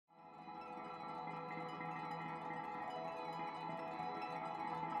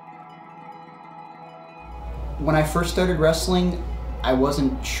When I first started wrestling, I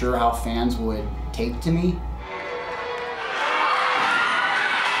wasn't sure how fans would take to me.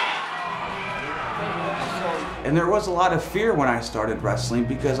 And there was a lot of fear when I started wrestling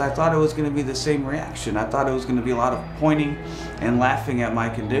because I thought it was going to be the same reaction. I thought it was going to be a lot of pointing and laughing at my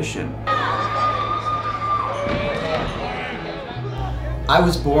condition. I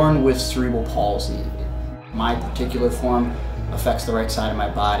was born with cerebral palsy. My particular form affects the right side of my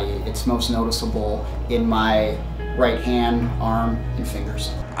body. It's most noticeable in my right hand, arm, and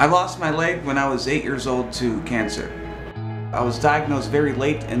fingers. I lost my leg when I was 8 years old to cancer. I was diagnosed very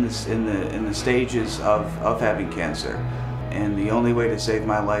late in the stages of having cancer, and the only way to save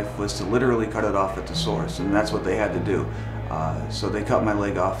my life was to literally cut it off at the source, and that's what they had to do. So they cut my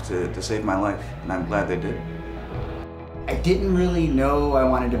leg off to save my life, and I'm glad they did. I didn't really know I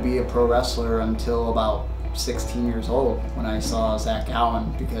wanted to be a pro wrestler until about 16 years old when I saw Zach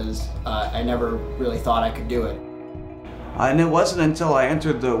Gowen, because I never really thought I could do it. And it wasn't until I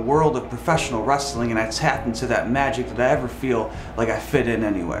entered the world of professional wrestling and I tapped into that magic that I ever feel like I fit in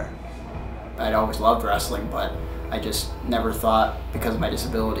anywhere. I'd always loved wrestling, but I just never thought, because of my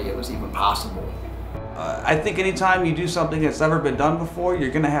disability, it was even possible. I think anytime you do something that's never been done before,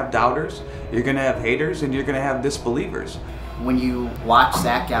 you're going to have doubters, you're going to have haters, and you're going to have disbelievers. When you watch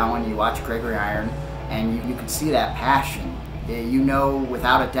Zach Gowen, you watch Gregory and you can see that passion. You know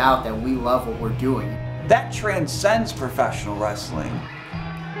without a doubt that we love what we're doing. That transcends professional wrestling.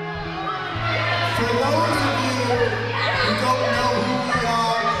 For those of you who don't know who we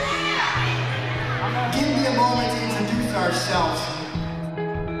are, give me a moment to introduce ourselves.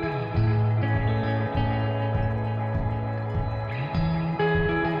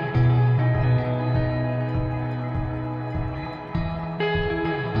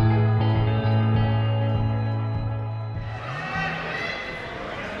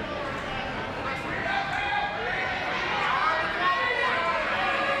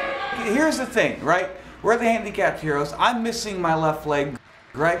 Here's the thing, right? We're the Handicapped Heroes. I'm missing my left leg.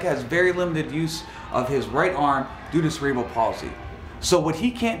 Greg has very limited use of his right arm due to cerebral palsy. So what he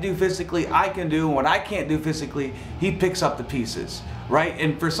can't do physically, I can do, and what I can't do physically, he picks up the pieces, right?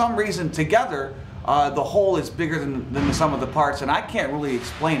 And for some reason, together, the whole is bigger than the sum of the parts, and I can't really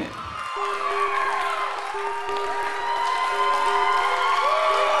explain it.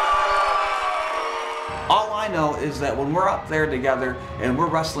 All I know is that when we're up there together and we're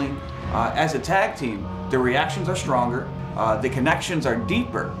wrestling as a tag team, the reactions are stronger, the connections are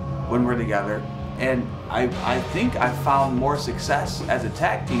deeper when we're together, and I think I've found more success as a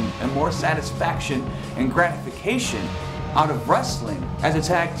tag team and more satisfaction and gratification out of wrestling as a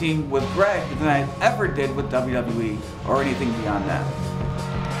tag team with Greg than I ever did with WWE or anything beyond that.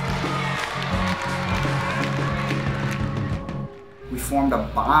 We formed a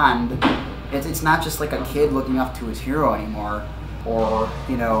bond. It's not just like a kid looking up to his hero anymore, or,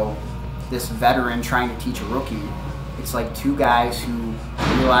 you know, this veteran trying to teach a rookie. It's like two guys who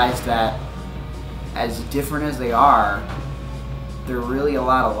realize that as different as they are, they're really a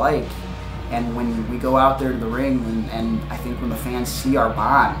lot alike. And when we go out there to the ring, and I think when the fans see our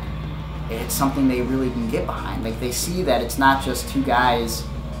bond, it's something they really can get behind. Like, they see that it's not just two guys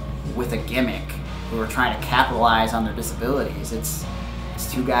with a gimmick who are trying to capitalize on their disabilities. It's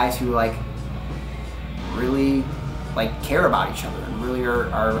two guys who really care about each other and really are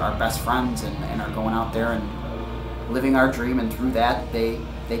our best friends, and are going out there and living our dream, and through that they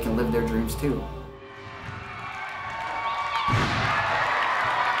can live their dreams too.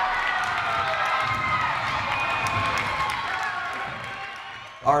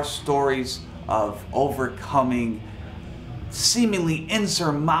 Our stories of overcoming seemingly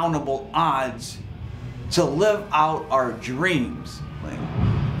insurmountable odds to live out our dreams.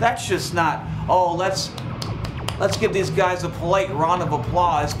 That's just not, oh, let's give these guys a polite round of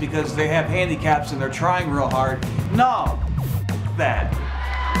applause because they have handicaps and they're trying real hard. No, that.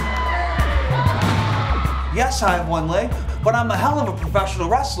 Yes, I have one leg, but I'm a hell of a professional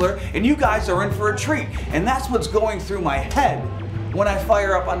wrestler, and you guys are in for a treat. And that's what's going through my head when I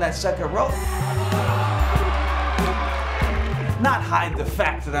fire up on that second rope. Not hide the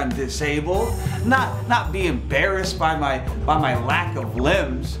fact that I'm disabled, not be embarrassed by my lack of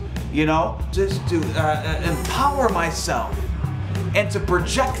limbs, you know, just to empower myself and to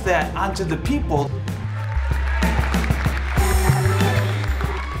project that onto the people.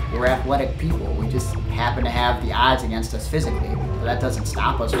 We're athletic people. We just happen to have the odds against us physically, but that doesn't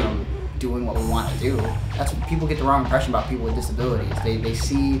stop us from doing what we want to do. That's what people get the wrong impression about people with disabilities. They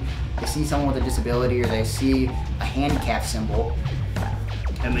see someone with a disability, or they see a handicap symbol,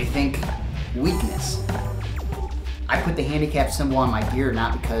 and they think weakness. I put the handicap symbol on my gear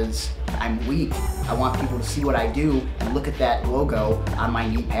not because I'm weak. I want people to see what I do and look at that logo on my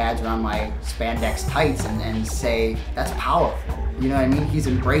knee pads or on my spandex tights and say, that's powerful. You know what I mean? He's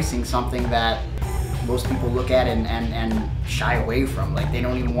embracing something that most people look at and shy away from. Like, they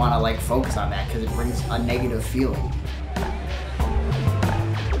don't even want to like focus on that because it brings a negative feeling.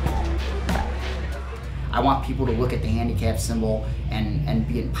 I want people to look at the handicap symbol and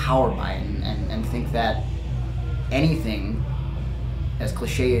be empowered by it and think that anything, as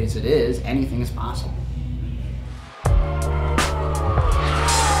cliche as it is, anything is possible.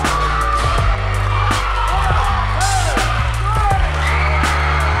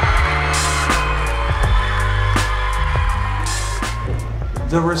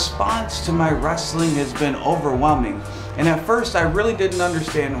 The response to my wrestling has been overwhelming, and at first I really didn't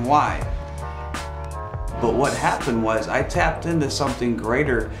understand why. But what happened was I tapped into something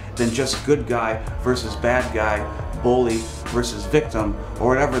greater than just good guy versus bad guy, bully versus victim, or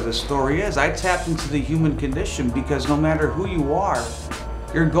whatever the story is. I tapped into the human condition because no matter who you are,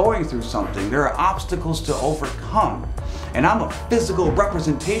 you're going through something. There are obstacles to overcome. And I'm a physical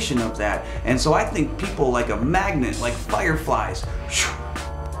representation of that. And so I think people like a magnet, like fireflies,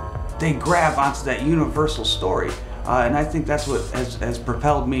 they grab onto that universal story. And I think that's what has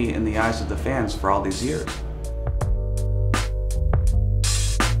propelled me in the eyes of the fans for all these years.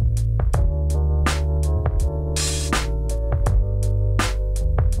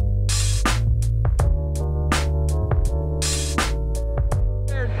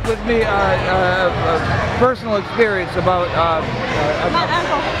 With me a personal experience about my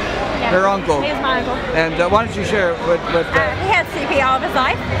uncle. Yeah. Her uncle. He was my uncle. And why don't you share it with he had CP all of his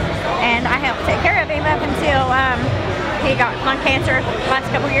life, and I helped take care of him up until he got lung cancer the last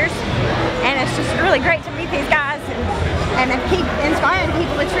couple of years. And it's just really great to meet these guys and keep inspiring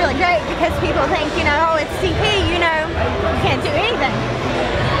people. It's really great because people think, you know, oh, it's CP, you know, you can't do anything.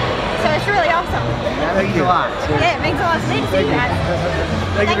 So it's really awesome. That means a lot. Yeah, it means a lot to me to see you guys.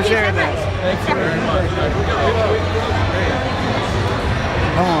 Thank you for sharing so that. much. Thank you very much.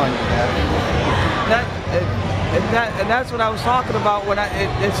 Come on. And that's what I was talking about when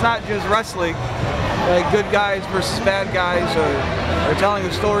it's not just wrestling, like good guys versus bad guys, or telling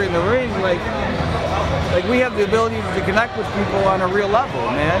a story in the ring. Like we have the ability to connect with people on a real level,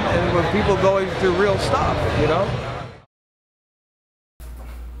 man, and with people going through real stuff, you know.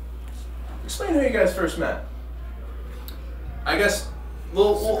 Explain how you guys first met. I guess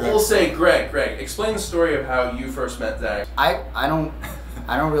we'll say Greg. Explain the story of how you first met Zach. I don't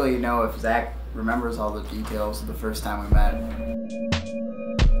really know if Zach remembers all the details of the first time we met.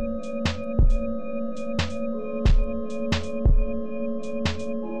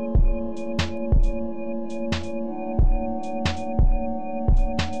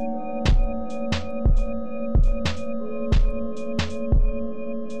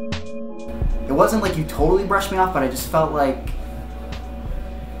 It wasn't like you totally brushed me off, but I just felt like,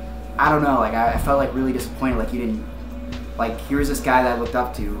 I don't know, like I felt like really disappointed, like you didn't, like here's this guy that I looked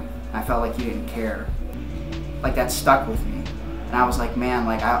up to, and I felt like you didn't care. Like that stuck with me. And I was like, man,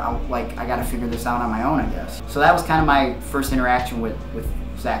 like I gotta figure this out on my own, I guess. So that was kind of my first interaction with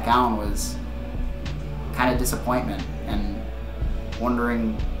Zach Gowen, was kind of disappointment and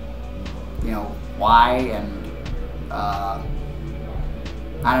wondering, you know, why, and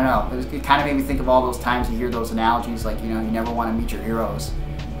I don't know. It kind of made me think of all those times you hear those analogies, like, you know, you never want to meet your heroes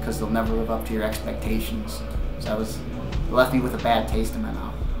because they'll never live up to your expectations. So it left me with a bad taste in my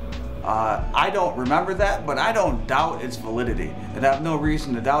mouth. I don't remember that, but I don't doubt its validity. And I have no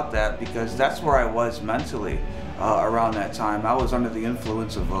reason to doubt that because that's where I was mentally around that time. I was under the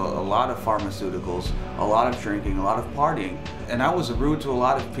influence of a lot of pharmaceuticals, a lot of drinking, a lot of partying, and I was rude to a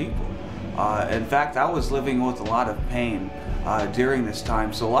lot of people. In fact, I was living with a lot of pain during this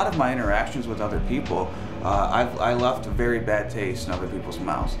time, so a lot of my interactions with other people, I left a very bad taste in other people's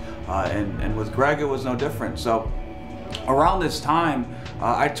mouths. And with Greg, it was no different. So around this time,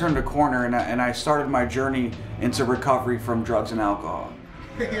 I turned a corner and I started my journey into recovery from drugs and alcohol.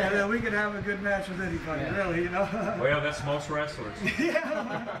 Yeah, we could have a good match with anybody, really, you know. Well, that's most wrestlers.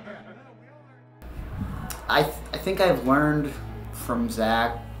 Yeah. I think I've learned from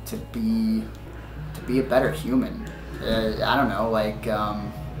Zach to be a better human. I don't know, like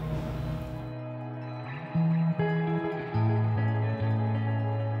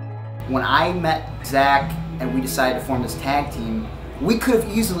when I met Zach and we decided to form this tag team, we could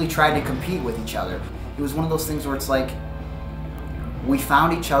have easily tried to compete with each other. It was one of those things where it's like we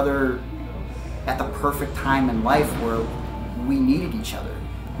found each other at the perfect time in life where we needed each other.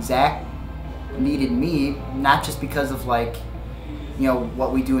 Zach needed me, not just because of like, you know,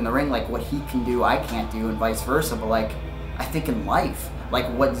 what we do in the ring, like what he can do, I can't do, and vice versa. But like, I think in life, like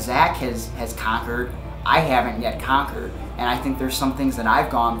what Zach has conquered, I haven't yet conquered. And I think there's some things that I've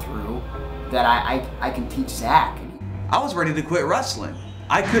gone through that I can teach Zach. I was ready to quit wrestling.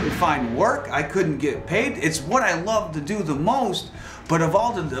 I couldn't find work, I couldn't get paid. It's what I love to do the most, but of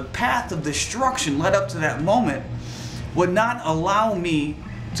all the path of destruction led up to that moment would not allow me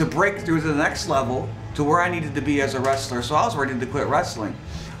to break through to the next level to where I needed to be as a wrestler. So I was ready to quit wrestling.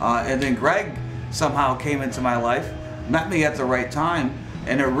 And then Greg somehow came into my life, met me at the right time,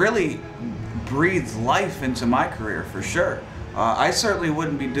 and it really breathed life into my career for sure. I certainly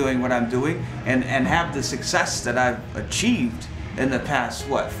wouldn't be doing what I'm doing and have the success that I've achieved in the past,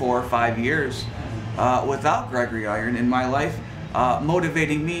 what, 4 or 5 years without Gregory Iron in my life,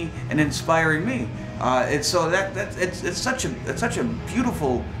 motivating me and inspiring me. It's such a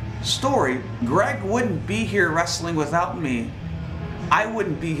beautiful story. Greg wouldn't be here wrestling without me. I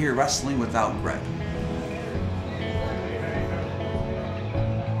wouldn't be here wrestling without Greg.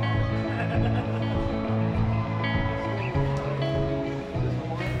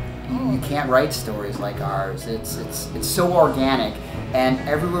 You can't write stories like ours. It's so organic, and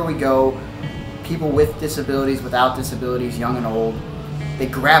everywhere we go, people with disabilities, without disabilities, young and old, they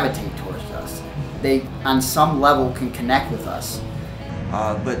gravitate towards us. They, on some level, can connect with us.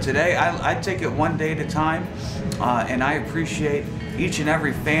 But today, I take it one day at a time, and I appreciate each and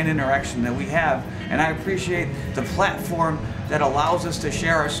every fan interaction that we have, and I appreciate the platform that allows us to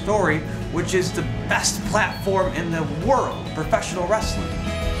share our story, which is the best platform in the world, professional wrestling.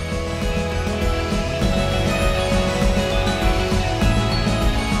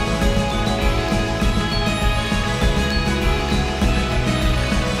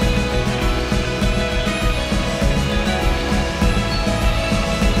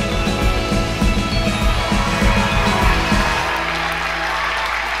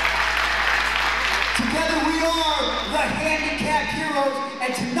 The Handicapped Heroes,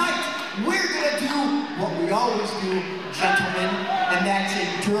 and tonight we're gonna do what we always do, gentlemen, and that's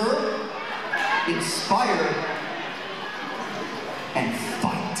endure, inspire, and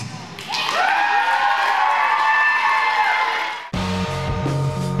fight.